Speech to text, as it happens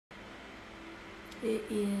It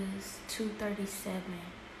is 2:37.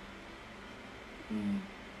 I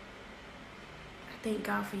thank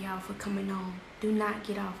God for y'all for coming on. Do not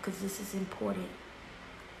get off because this is important.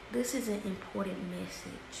 This is an important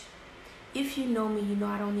message. If you know me, you know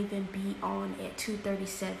I don't even be on at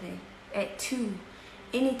 2:37. At 2,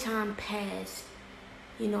 anytime past,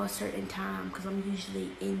 a certain time, because I'm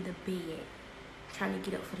usually in the bed trying to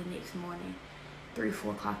get up for the next morning,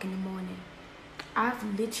 3-4 o'clock in the morning. I've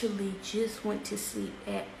literally just went to sleep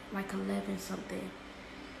at like 11 something,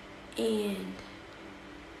 and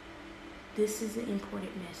this is an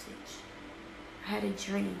important message. I had a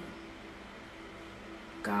dream.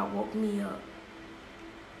 God woke me up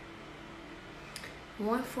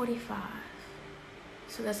 1:45,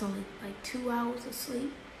 so that's only like 2 hours of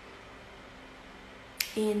sleep.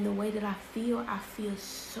 And the way that I feel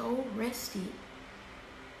so rested.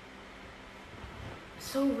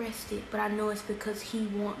 So rested, but I know it's because he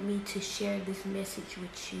wants me to share this message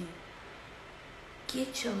with you.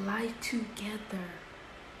 Get your life together.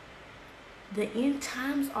 The end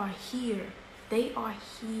times are here. They are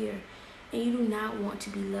here. And you do not want to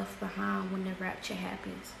be left behind when the rapture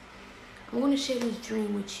happens. I want to share this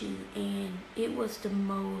dream with you, and it was the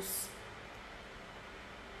most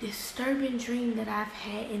disturbing dream that I've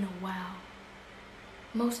had in a while.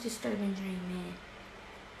 Most disturbing dream, man.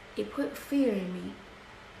 It put fear in me.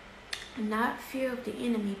 Not fear of the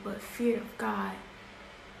enemy, but fear of God.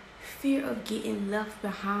 Fear of getting left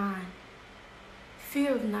behind.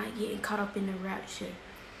 Fear of not getting caught up in the rapture.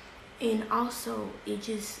 And also, it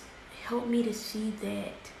just helped me to see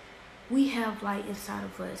that we have light inside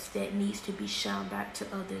of us that needs to be shined back to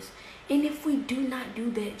others. And if we do not do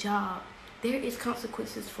that job, there is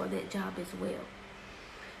consequences for that job as well.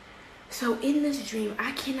 So in this dream,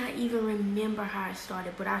 I cannot even remember how it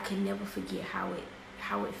started, but I can never forget how it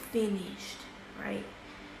finished, right?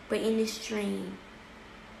 But in this dream,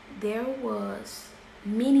 there was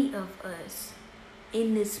many of us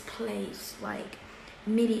in this place, like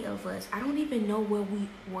many of us. I don't even know where we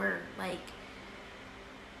were,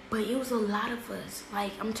 but it was a lot of us.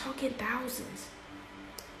 Like, I'm talking thousands.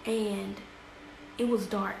 And it was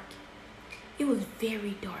dark. It was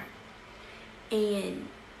very dark. And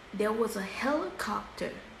there was a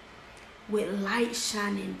helicopter with light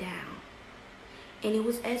shining down. And it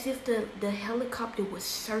was as if the helicopter was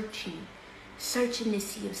searching to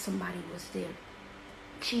see if somebody was there.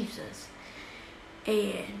 Jesus.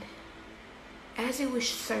 And as it was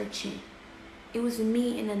searching, it was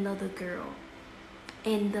me and another girl.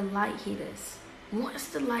 And the light hit us. Once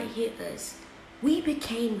the light hit us, we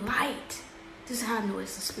became light. This is how I know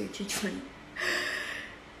it's a spiritual dream.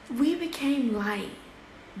 We became light.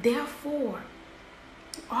 Therefore,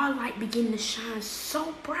 our light began to shine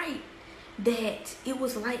so bright that it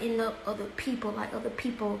was lighting up other people, like other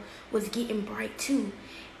people was getting bright too.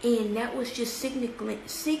 And that was just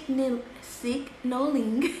signaling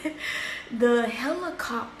the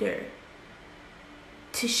helicopter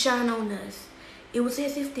to shine on us. It was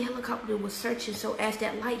as if the helicopter was searching. So as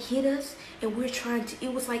that light hit us, and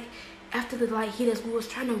it was like after the light hit us, we was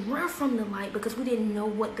trying to run from the light because we didn't know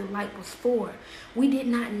what the light was for. We did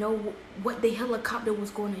not know what the helicopter was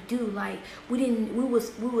going to do. Like, we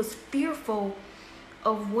was fearful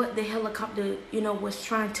of what the helicopter, was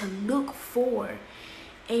trying to look for.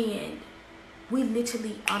 And we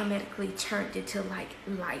literally automatically turned into like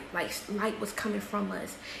light was coming from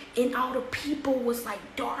us. And all the people was like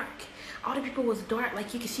dark. All the people was dark,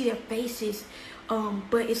 like you could see their faces,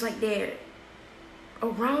 but it's like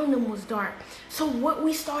around them was dark. So what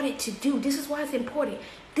we started to do, this is why it's important.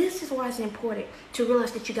 This is why it's important to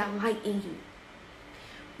realize that you got light in you.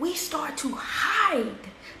 We start to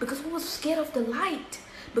hide because we were scared of the light.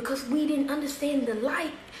 Because we didn't understand the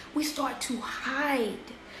light, we start to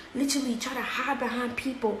hide. Literally try to hide behind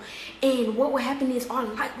people. And what would happen is our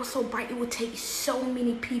light was so bright, it would take so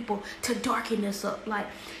many people to darken us up. Like,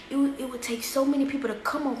 it would take so many people to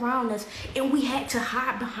come around us, and we had to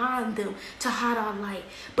hide behind them to hide our light.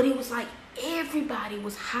 But it was like everybody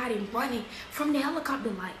was hiding, running from the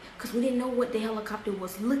helicopter light, because we didn't know what the helicopter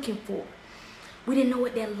was looking for. We didn't know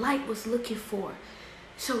what that light was looking for.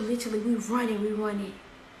 So literally we running.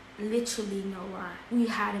 Literally, no lie. We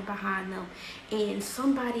hiding behind them. And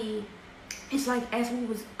somebody, it's like as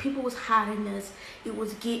people was hiding us, it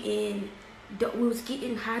was hiding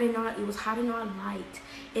our light.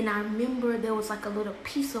 And I remember there was like a little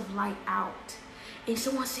piece of light out. And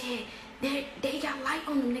someone said, they got light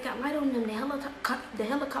on them. They got light on them. The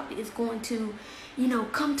helicopter is going to,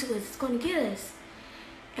 come to us. It's going to get us.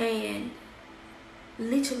 And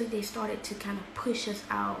literally they started to kind of push us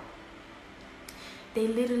out. they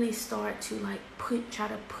literally start to like try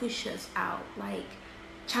to push us out, like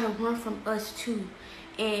try to run from us too.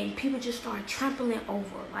 And people just start trampling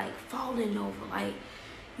over, like falling over, like,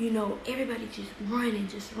 you know, everybody just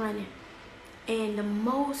running. And the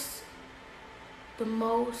most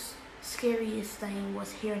scariest thing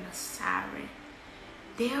was hearing a siren.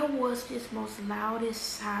 There was this most loudest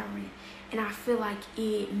siren, and I feel like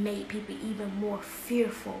it made people even more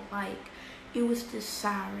fearful. Like, it was this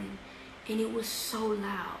siren, and it was so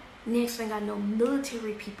loud. Next thing I know,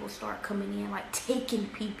 military people start coming in, like taking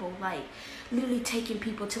people, like literally taking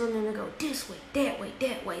people, telling them to go this way, that way,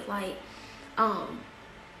 that way. Like,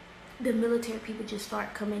 the military people just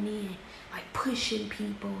start coming in, like pushing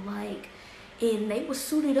people, like, and they were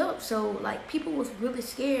suited up. So like people was really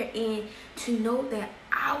scared. And to know that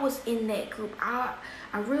I was in that group, I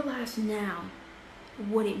realize now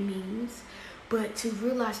what it means. But to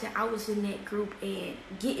realize that I was in that group and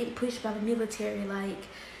getting pushed by the military, like,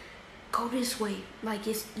 go this way, like,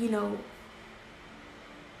 it's, you know,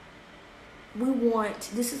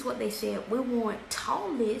 this is what they said, we want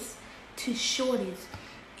tallest to shortest.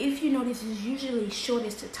 If you notice, it's usually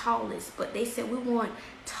shortest to tallest, but they said we want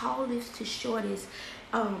tallest to shortest.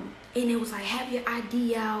 And it was like, have your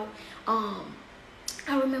ID out.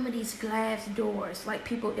 I remember these glass doors, like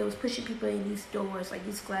people, they was pushing people in these doors, like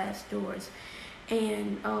these glass doors.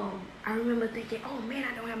 And I remember thinking, oh man,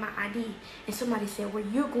 I don't have my ID. And somebody said, well,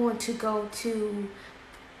 you're going to go to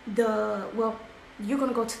you're going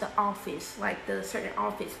to go to the office, like the certain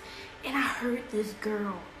office. And I heard this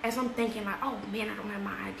girl, as I'm thinking like, oh man, I don't have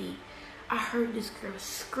my ID. I heard this girl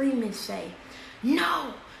screaming, say,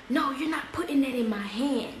 no, you're not putting that in my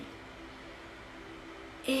hand.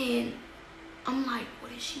 And I'm like,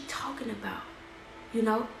 what is she talking about? You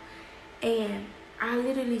know? And I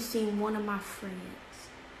literally seen one of my friends.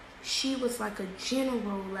 She was like a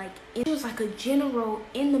general,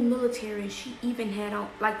 in the military. And she even had on,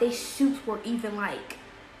 like, they suits were even like,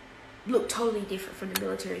 looked totally different from the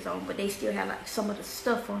military's own, but they still had like some of the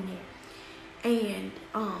stuff on there. And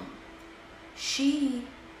she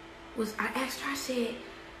was, I asked her, I said,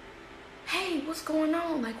 hey, what's going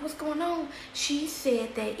on? Like, what's going on? She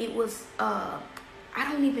said that it was, I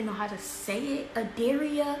don't even know how to say it,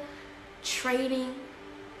 Adaria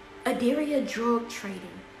drug trading.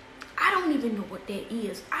 I don't even know what that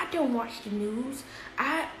is. I don't watch the news.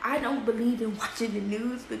 I don't believe in watching the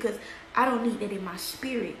news because I don't need that in my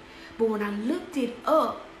spirit. But when I looked it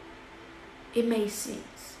up, it made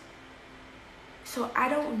sense. So I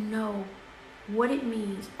don't know what it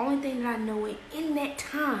means. Only thing that I know is in that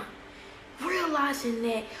time, realizing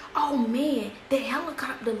that, oh man, the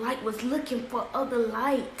helicopter light was looking for other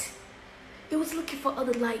light. It was looking for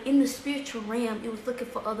other light. In the spiritual realm, it was looking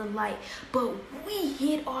for other light. But we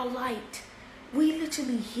hid our light. We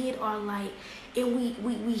literally hid our light. And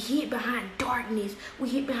we hid behind darkness. We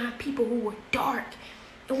hid behind people who were dark.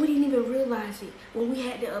 And we didn't even realize it when we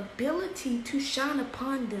had the ability to shine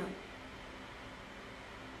upon them.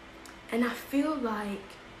 And I feel like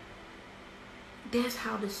that's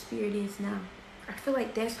how the spirit is now. I feel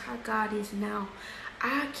like that's how God is now.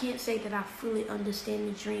 I can't say that I fully understand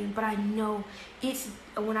the dream, but I know it's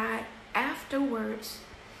when afterwards,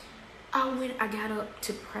 I got up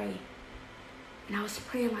to pray. And I was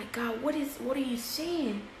praying like, God, what are you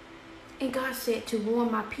saying? And God said to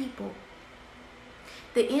warn my people.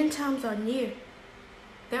 The end times are near.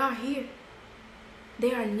 They are here.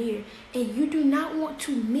 They are near. And you do not want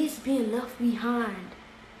to miss being left behind.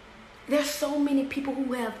 There's so many people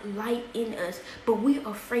who have light in us, but we're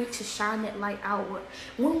afraid to shine that light outward.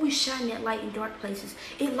 When we shine that light in dark places,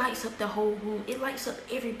 it lights up the whole room. It lights up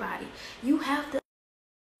everybody. You have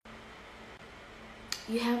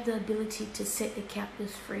the ability to set the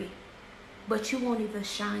captives free, but you won't even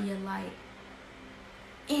shine your light.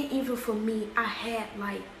 And even for me, I had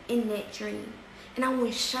light in that dream, and I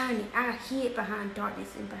went shining. I hid behind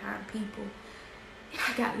darkness and behind people, and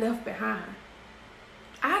I got left behind.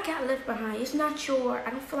 It's not I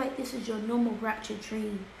don't feel like this is your normal rapture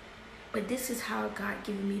dream, but this is how God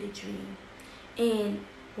gave me the dream. And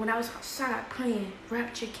when I was outside praying,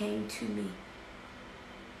 rapture came to me.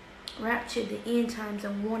 Rapture, the end times,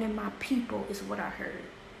 and warning my people is what I heard.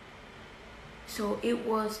 So it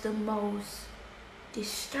was the most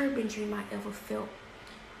disturbing dream I ever felt.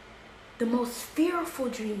 The most fearful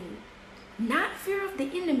dream. Not fear of the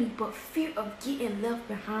enemy, but fear of getting left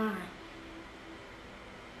behind.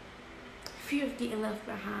 Fear of getting left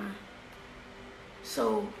behind.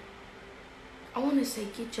 So I want to say,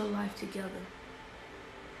 get your life together.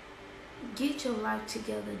 Get your life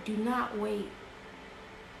together. Do not wait.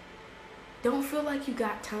 Don't feel like you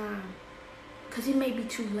got time, because it may be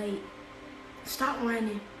too late. Stop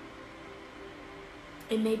running.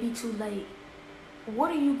 It may be too late.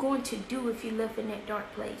 What are you going to do if you live in that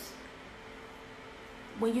dark place?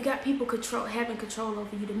 When you got people having control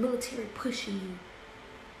over you, the military pushing you,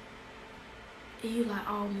 and you're like,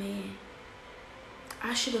 oh man,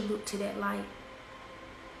 I should have looked to that light.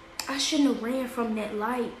 I shouldn't have ran from that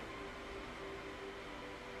light.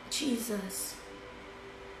 Jesus.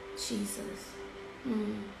 Jesus.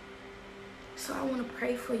 So I want to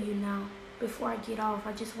pray for you now. Before I get off,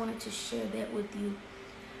 I just wanted to share that with you.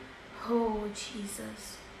 Oh,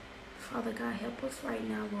 Jesus. Father God, help us right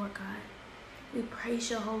now, Lord God. We praise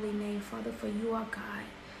your holy name, Father, for you are God.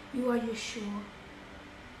 You are Yeshua.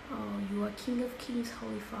 Oh, you are King of Kings,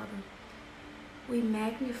 Holy Father. We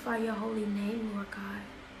magnify your holy name, Lord God.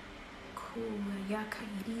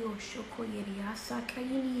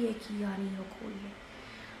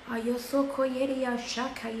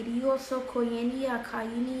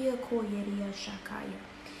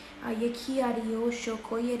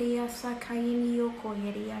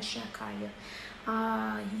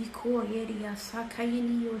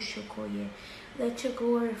 Let your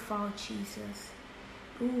glory fall, Jesus.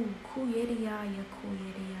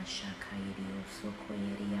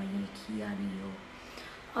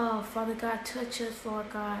 Oh, Father God, touch us, Lord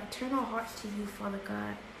God. Turn our hearts to you, Father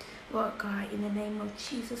God. Lord God, in the name of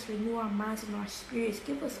Jesus, renew our minds and our spirits.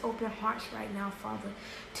 Give us open hearts right now, Father,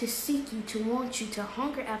 to seek you, to want you, to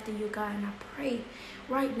hunger after you, God. And I pray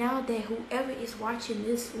right now that whoever is watching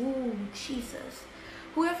this, Jesus,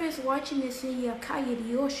 whoever is watching this,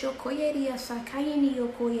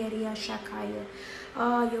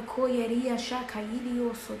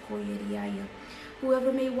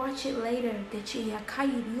 whoever may watch it later, that you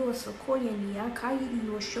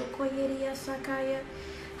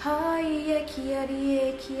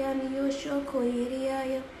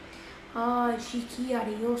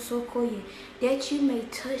that you may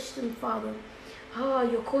touch them, Father.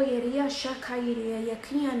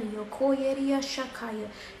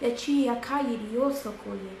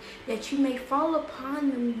 That you may fall upon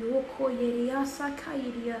them,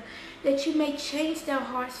 that you may change their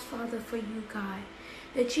hearts, Father, for you, God.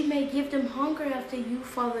 That you may give them hunger after you,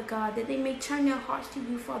 Father God. That they may turn their hearts to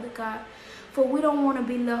you, Father God. For we don't want to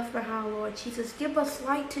be left behind, Lord Jesus. Give us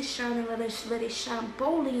light to shine and let it shine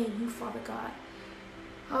boldly in you, Father God.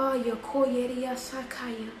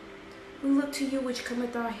 We look to you which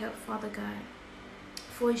cometh our help, Father God.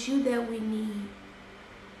 For it's you that we need.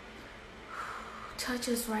 Touch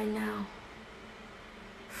us right now.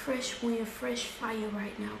 Fresh wind, fresh fire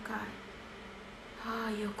right now, God.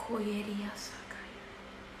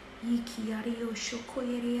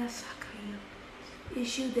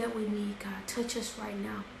 It's you that we need, God. Touch us right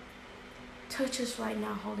now. Touch us right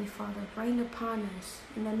now, Holy Father. Rain upon us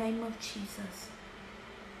in the name of Jesus.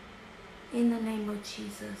 In the name of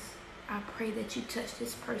Jesus. I pray that you touch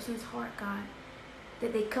this person's heart, God.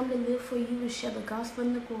 That they come to live for you and share the gospel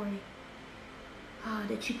and the glory.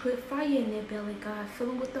 That you put fire in their belly, God. Fill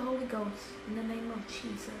them with the Holy Ghost. In the name of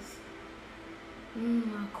Jesus.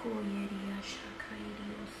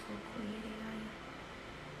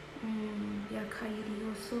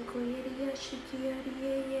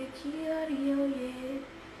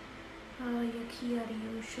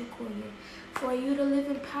 For you to live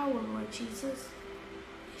in power, Lord Jesus.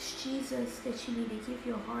 It's Jesus that you need to give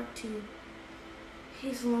your heart to.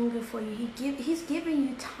 He's longing for you. He's giving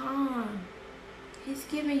you time. He's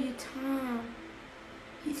giving you time.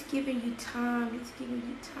 He's giving you time. He's giving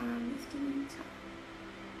you time. He's giving you time.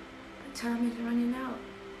 But time is running out.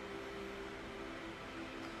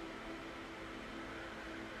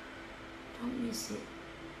 Don't miss it.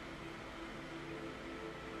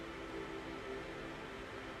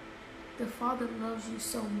 The Father loves you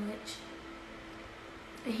so much.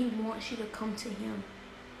 And He wants you to come to Him.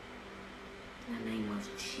 In the name of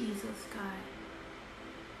Jesus, God.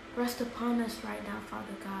 Rest upon us right now,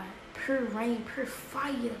 Father God. Pure rain, pure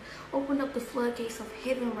fire. Open up the floodgates of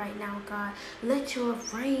heaven right now, God. Let your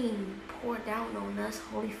rain pour down on us,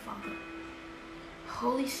 Holy Father.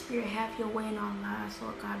 Holy Spirit, have your way in our lives,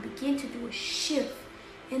 Lord God. Begin to do a shift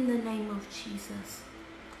in the name of Jesus.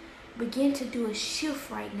 Begin to do a shift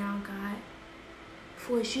right now, God.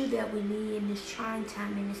 For it's you that we need in this trying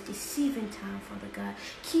time, in this deceiving time, Father God.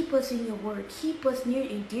 Keep us in your word. Keep us near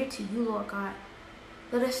and dear to you, Lord God.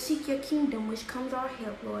 Let us seek your kingdom, which comes our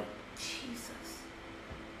help, Lord Jesus.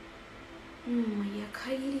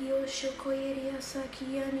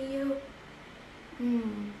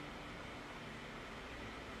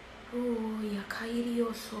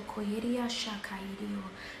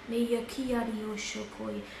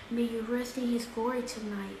 May you rest in His glory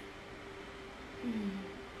tonight.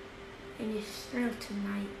 and His strength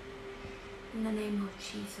tonight. In the name of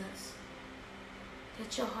Jesus.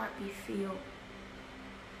 Let your heart be filled.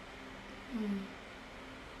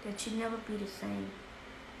 That you never be the same.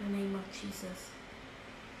 In the name of Jesus.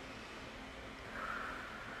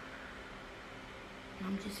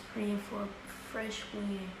 I'm just praying for a fresh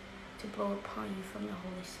wind to blow upon you from the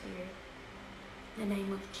Holy Spirit. In the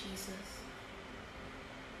name of Jesus.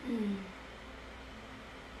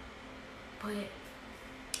 But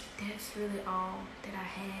that's really all that I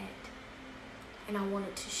had. And I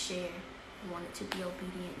wanted to share. I wanted to be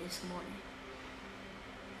obedient this morning.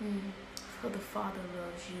 For the Father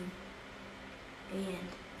loves you. And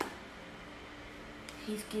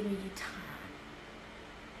He's giving you time.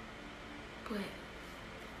 But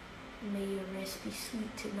may your rest be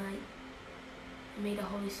sweet tonight. May the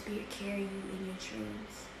Holy Spirit carry you in your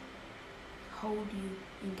dreams. Hold you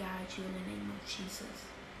and guide you in the name of Jesus.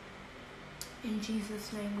 In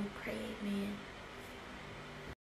Jesus' name we pray, amen.